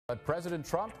But President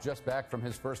Trump, just back from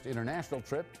his first international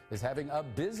trip, is having a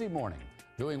busy morning,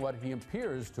 doing what he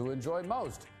appears to enjoy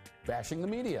most, bashing the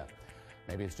media.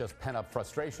 Maybe it's just pent-up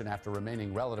frustration after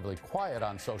remaining relatively quiet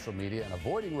on social media and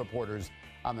avoiding reporters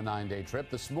on the 9-day trip.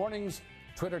 This morning's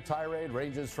Twitter tirade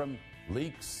ranges from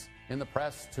leaks in the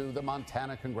press to the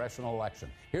Montana congressional election.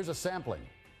 Here's a sampling.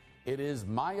 It is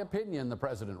my opinion, the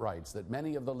president writes, that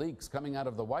many of the leaks coming out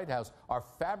of the White House are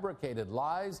fabricated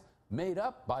lies made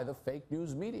up by the fake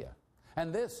news media.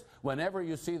 And this, whenever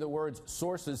you see the words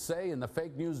sources say in the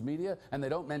fake news media and they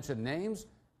don't mention names,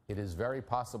 it is very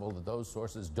possible that those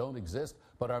sources don't exist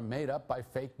but are made up by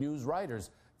fake news writers.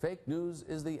 Fake news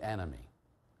is the enemy.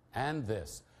 And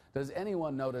this, does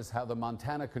anyone notice how the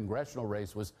Montana congressional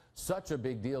race was such a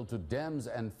big deal to Dems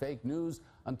and fake news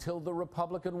until the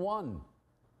Republican won?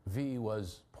 V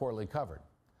was poorly covered.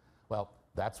 Well,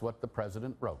 that's what the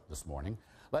president wrote this morning.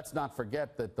 Let's not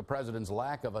forget that the president's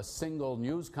lack of a single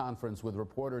news conference with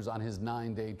reporters on his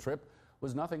 9-day trip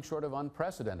was nothing short of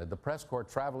unprecedented. The press corps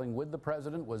traveling with the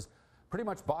president was pretty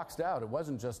much boxed out. It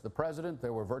wasn't just the president.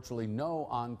 There were virtually no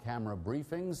on-camera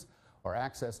briefings or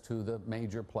access to the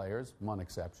major players, one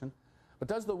exception. But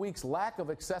does the week's lack of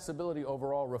accessibility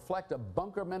overall reflect a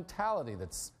bunker mentality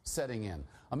that's setting in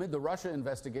amid the Russia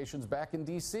investigations back in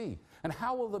D.C.? And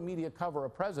how will the media cover a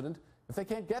president if they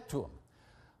can't get to him?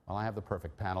 Well, I have the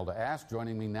perfect panel to ask.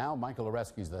 Joining me now, Michael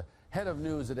Oreskes, the head of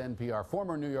news at NPR,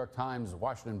 former New York Times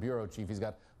Washington bureau chief. He's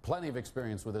got plenty of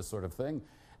experience with this sort of thing.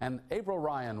 And April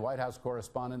Ryan, White House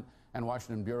correspondent and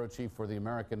Washington bureau chief for the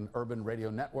American Urban Radio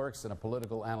Networks and a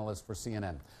political analyst for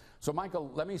CNN. So,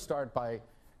 Michael, let me start by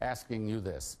asking you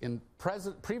this. In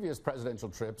previous presidential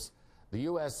trips, the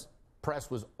U.S.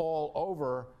 press was all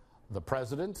over the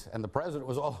president, and the president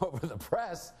was all over the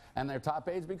press and their top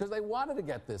aides because they wanted to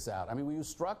get this out. I mean, were you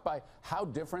struck by how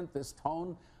different this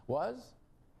tone was?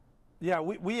 Yeah,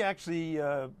 we actually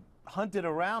hunted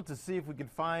around to see if we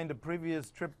could find a previous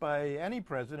trip by any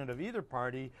president of either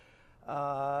party,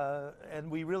 and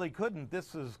we really couldn't.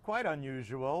 This is quite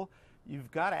unusual.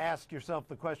 You've got to ask yourself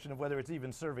the question of whether it's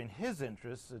even serving his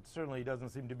interests. It certainly doesn't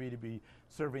seem to be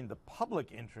serving the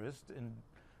public interest in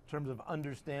terms of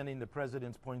understanding the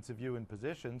president's points of view and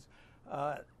positions.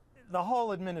 The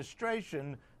whole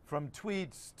administration, from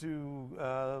tweets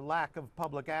to lack of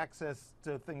public access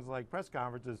to things like press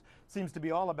conferences, seems to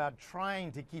be all about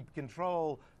trying to keep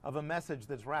control of a message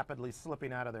that's rapidly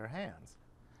slipping out of their hands.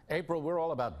 April, we're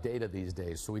all about data these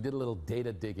days, so we did a little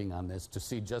data digging on this to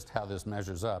see just how this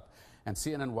measures up. And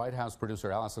CNN White House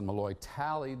producer Allison Malloy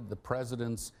tallied the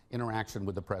president's interaction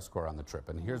with the press corps on the trip,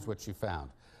 and here's what she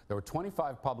found. There were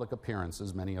 25 public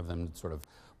appearances, many of them sort of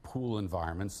pool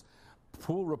environments.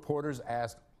 Pool reporters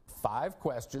asked 5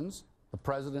 questions. The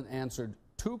president answered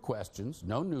 2 questions,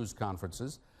 no news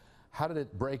conferences. How did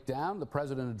it break down? The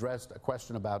president addressed a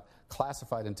question about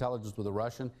classified intelligence with a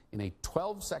Russian in a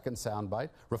 12-second soundbite,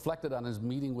 reflected on his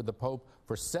meeting with the Pope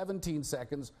for 17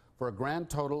 seconds, for a grand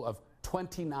total of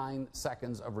 29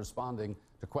 seconds of responding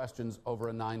to questions over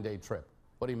a 9-day trip.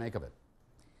 What do you make of it?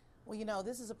 Well, you know,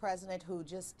 this is a president who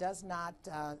just does not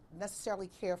necessarily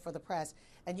care for the press,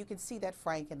 and you can see that,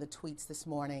 Frank, in the tweets this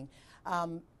morning.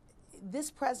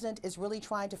 This president is really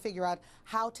trying to figure out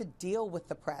how to deal with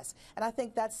the press. And I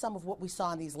think that's some of what we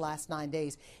saw in these last 9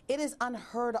 days. It is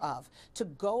unheard of to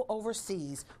go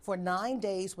overseas for 9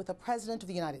 days with the president of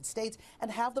the United States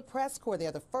and have the press corps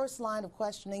there, the first line of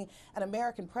questioning an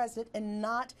American president, and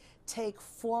not take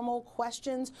formal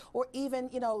questions or even,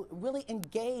 you know, really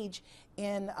engage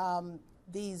in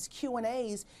these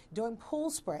Q&As during pool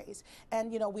sprays.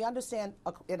 And, you know, we understand,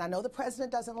 and I know the president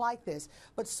doesn't like this,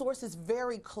 but sources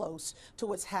very close to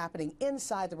what's happening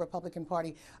inside the Republican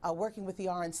Party, working with the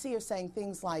RNC, are saying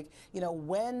things like, you know,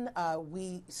 when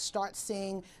we start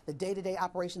seeing the day-to-day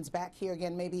operations back here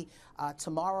again, maybe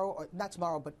tomorrow, or not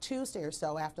tomorrow, but Tuesday or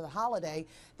so after the holiday,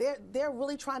 they're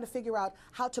really trying to figure out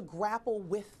how to grapple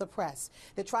with the press.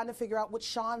 They're trying to figure out what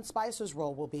Sean Spicer's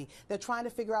role will be. They're trying to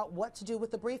figure out what to do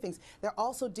with the briefings. They're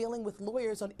also dealing with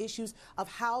lawyers on issues of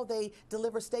how they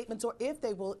deliver statements, or if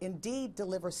they will indeed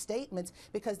deliver statements,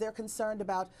 because they're concerned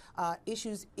about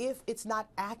issues if it's not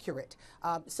accurate.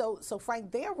 So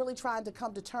Frank, they're really trying to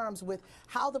come to terms with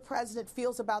how the president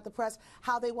feels about the press,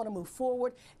 how they want to move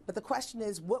forward. But the question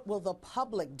is, what will the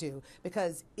public do?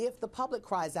 Because if the public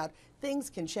cries out,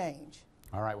 things can change.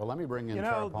 All right, well, let me bring in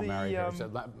Tara Palmieri here.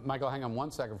 So, Michael, hang on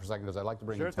one second because I'd like to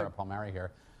bring in Tara Palmieri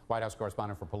here, White House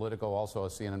correspondent for Politico, also a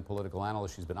CNN political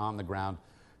analyst. She's been on the ground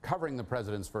covering the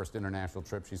president's first international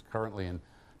trip. She's currently in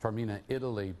Taormina,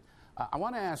 Italy. I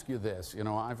want to ask you this. You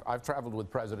know, I've traveled with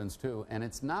presidents, too, and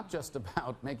it's not just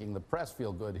about making the press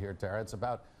feel good here, Tara. It's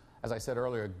about as I said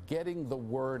earlier, getting the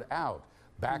word out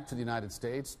back to the United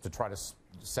States to try to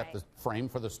set the frame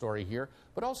for the story here,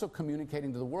 but also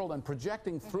communicating to the world and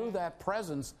projecting through that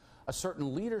presence a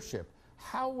certain leadership.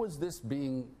 How was this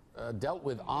being dealt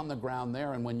with on the ground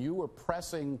there? And when you were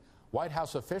pressing White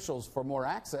House officials for more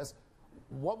access,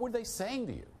 what were they saying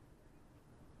to you?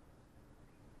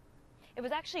 It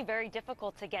was actually very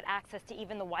difficult to get access to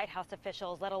even the White House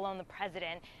officials, let alone the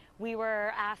president. We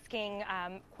were asking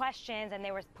questions, and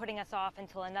they were putting us off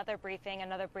until another briefing.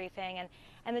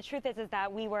 And the truth is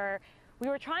that we were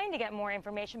trying to get more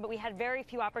information, but we had very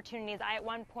few opportunities. I at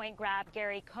one point grabbed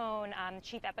Gary Cohn,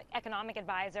 chief economic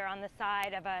advisor, on the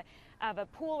side of a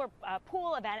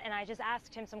pool event, and I just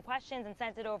asked him some questions and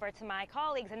sent it over to my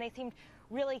colleagues, and they seemed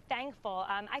really thankful.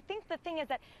 I think the thing is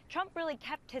that Trump really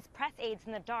kept his press aides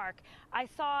in the dark. I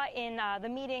saw in the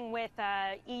meeting with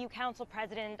EU Council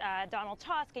President Donald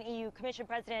Tusk and EU Commission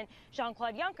President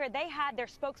Jean-Claude Juncker, they had their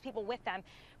spokespeople with them.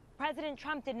 President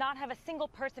Trump did not have a single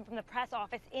person from the press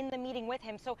office in the meeting with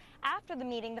him. So after the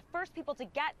meeting, the first people to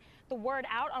get the word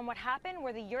out on what happened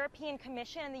were the European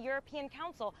Commission and the European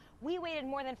Council. We waited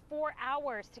more than 4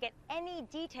 hours to get any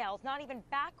details, not even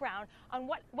background, on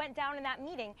what went down in that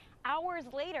meeting. Hours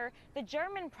later, the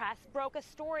German press broke a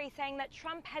story saying that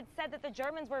Trump had said that the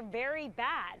Germans were very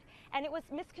bad. And it was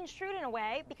misconstrued in a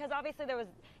way because obviously there was,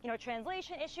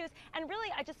 translation issues. And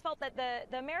really, I just felt that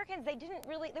the Americans, they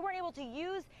weren't able to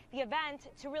use the event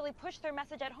to really push their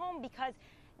message at home because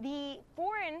the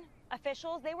foreign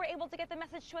officials, they were able to get the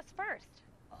message to us first.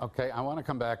 Okay, I want to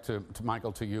come back to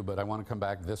Michael, to you, but I want to come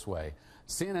back this way.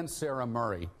 CNN's Sarah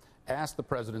Murray asked the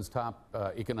president's top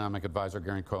economic advisor,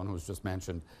 Gary Cohn, who was just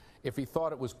mentioned, if he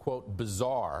thought it was, quote,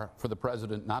 bizarre for the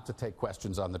president not to take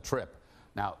questions on the trip.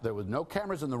 Now, there was no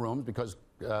cameras in the room because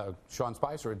Sean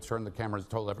Spicer had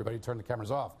told everybody to turn the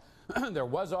cameras off. There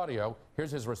was audio.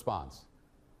 Here's his response.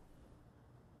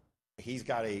 He's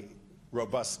got a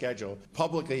robust schedule.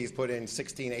 Publicly, he's put in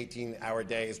 16, 18-hour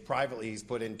days. Privately, he's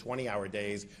put in 20-hour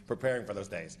days preparing for those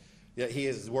days. He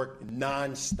has worked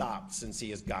nonstop since he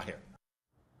has got here.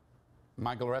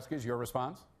 Michael Oreskes, your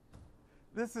response?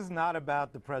 This is not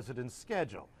about the president's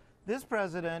schedule. This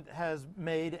president has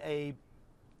made a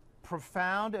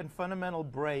profound and fundamental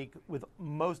break with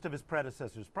most of his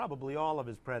predecessors, probably all of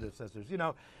his predecessors.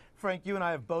 Frank, you and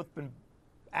I have both been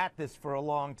at this for a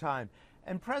long time.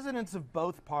 And presidents of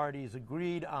both parties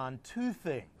agreed on two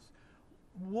things.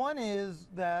 One is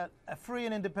that a free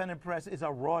and independent press is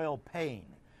a royal pain.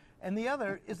 And the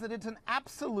other is that it's an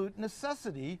absolute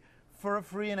necessity for a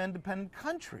free and independent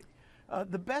country.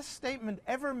 The best statement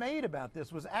ever made about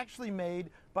this was actually made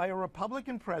by a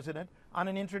Republican president on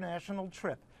an international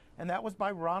trip. And that was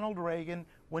by Ronald Reagan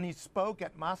when he spoke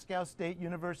at Moscow State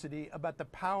University about the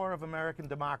power of American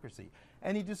democracy.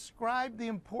 And he described the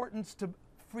importance to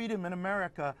freedom in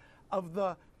America of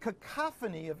the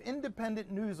cacophony of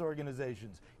independent news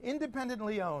organizations,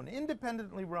 independently owned,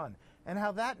 independently run, and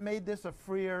how that made this a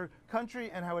freer country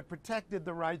and how it protected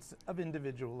the rights of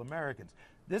individual Americans.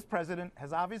 This president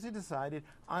has obviously decided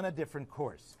on a different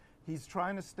course. He's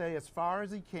trying to stay as far as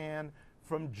he can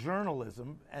from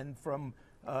journalism and from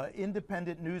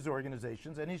independent news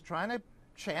organizations, and he's trying to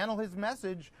channel his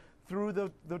message through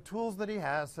the tools that he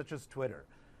has, such as Twitter.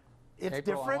 It's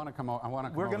April,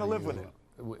 different. We're going to live with it.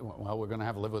 Well, we're going to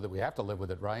have to live with it. We have to live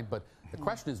with it, right? But the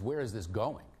question is, where is this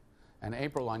going? And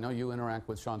April, I know you interact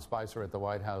with Sean Spicer at the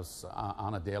White House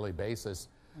on a daily basis.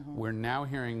 We're now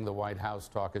hearing the White House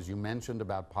talk, as you mentioned,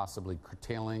 about possibly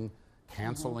curtailing,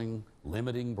 canceling,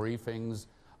 limiting briefings,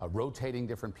 rotating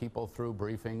different people through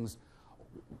briefings.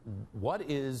 What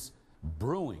is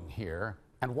brewing here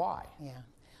and why? Yeah.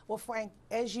 Well, Frank,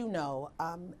 as you know,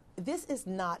 this is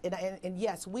not, and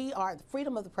yes, we are, the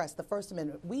freedom of the press, the First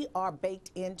Amendment, we are baked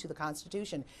into the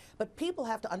Constitution. But people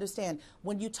have to understand,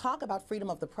 when you talk about freedom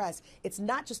of the press, it's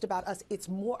not just about us, it's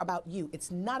more about you.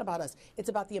 It's not about us, it's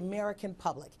about the American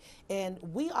public. And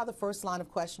we are the first line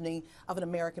of questioning of an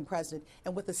American president.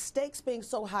 And with the stakes being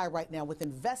so high right now, with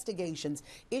investigations,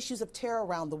 issues of terror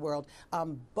around the world,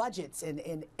 budgets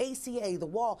and ACA, the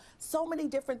wall, so many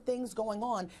different things going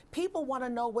on, people want to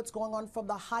know what's going on from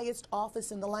the highest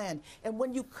office in the land. And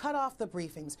when you cut off the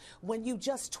briefings, when you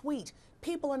just tweet,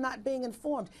 people are not being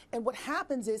informed. And what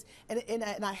happens is, and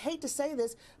I hate to say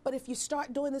this, but if you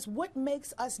start doing this, what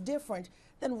makes us different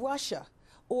than Russia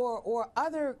or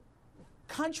other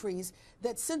countries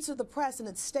that censor the press, and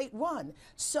it's state-run.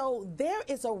 So there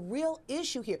is a real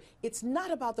issue here. It's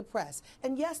not about the press.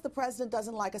 And yes, the president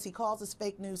doesn't like us. He calls us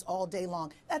fake news all day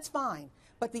long. That's fine.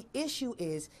 But the issue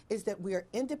is that we're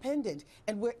independent,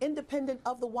 and we're independent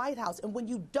of the White House. And when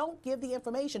you don't give the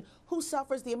information, who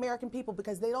suffers? The American people,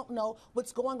 because they don't know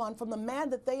what's going on from the man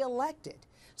that they elected.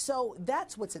 So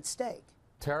that's what's at stake.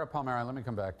 Tara Palmeri, let me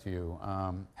come back to you.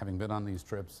 Having been on these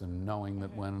trips and knowing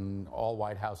that when all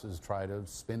White Houses try to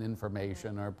spin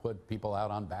information or put people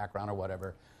out on background or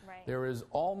whatever, there is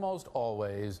almost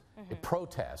always a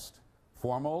protest,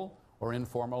 formal or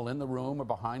informal, in the room or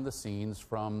behind the scenes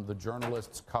from the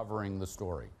journalists covering the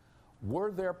story.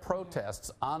 Were there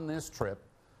protests on this trip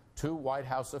to White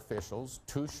House officials,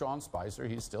 to Sean Spicer,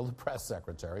 he's still the press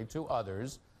secretary, to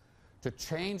others, to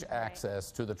change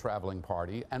access to the traveling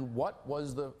party, and what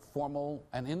was the formal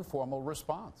and informal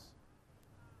response?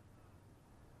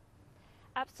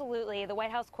 Absolutely. The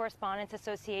White House Correspondents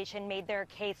Association made their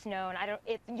case known.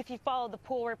 If you follow the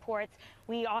pool reports,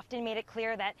 we often made it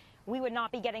clear that we would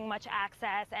not be getting much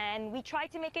access, and we tried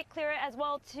to make it clear as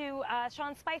well to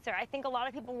Sean Spicer. I think a lot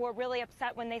of people were really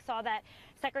upset when they saw that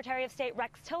Secretary of State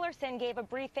Rex Tillerson gave a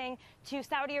briefing to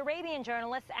Saudi Arabian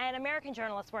journalists, and American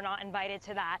journalists were not invited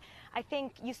to that. I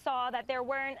think you saw that there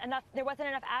wasn't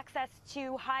enough access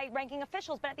to high-ranking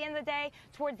officials, but at the end of the day,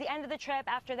 towards the end of the trip,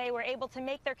 after they were able to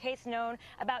make their case known,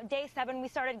 about day 7, we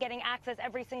started getting access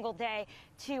every single day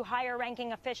to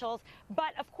higher-ranking officials.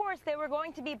 But of course, they were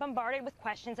going to be bombarded with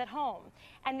questions at home.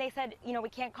 And they said, you know, we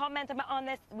can't comment on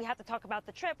this. We have to talk about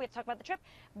the trip. We have to talk about the trip.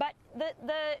 But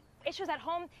the issues at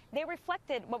home, they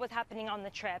reflected what was happening on the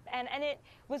trip. And it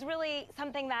was really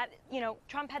something that, you know,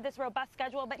 Trump had this robust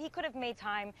schedule, but he could have made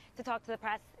time to talk to the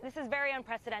press. This is very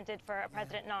unprecedented for a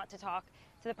president not to talk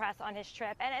to the press on his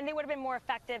trip. And they would have been more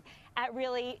effective at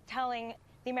really telling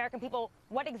the American people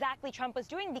what exactly Trump was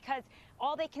doing, because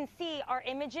all they can see are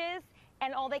images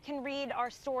and all they can read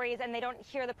are stories, and they don't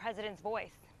hear the president's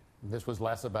voice. This was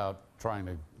less about trying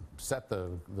to set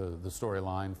the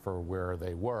storyline for where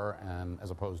they were, and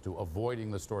as opposed to avoiding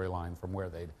the storyline from where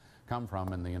they'd come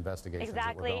from in the investigations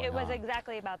that were going on. It was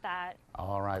exactly about that.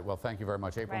 All right. Well, thank you very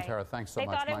much. April and Tara, thanks so much.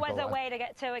 They thought it was a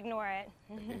way to ignore it.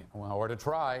 Well, or to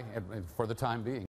try for the time being.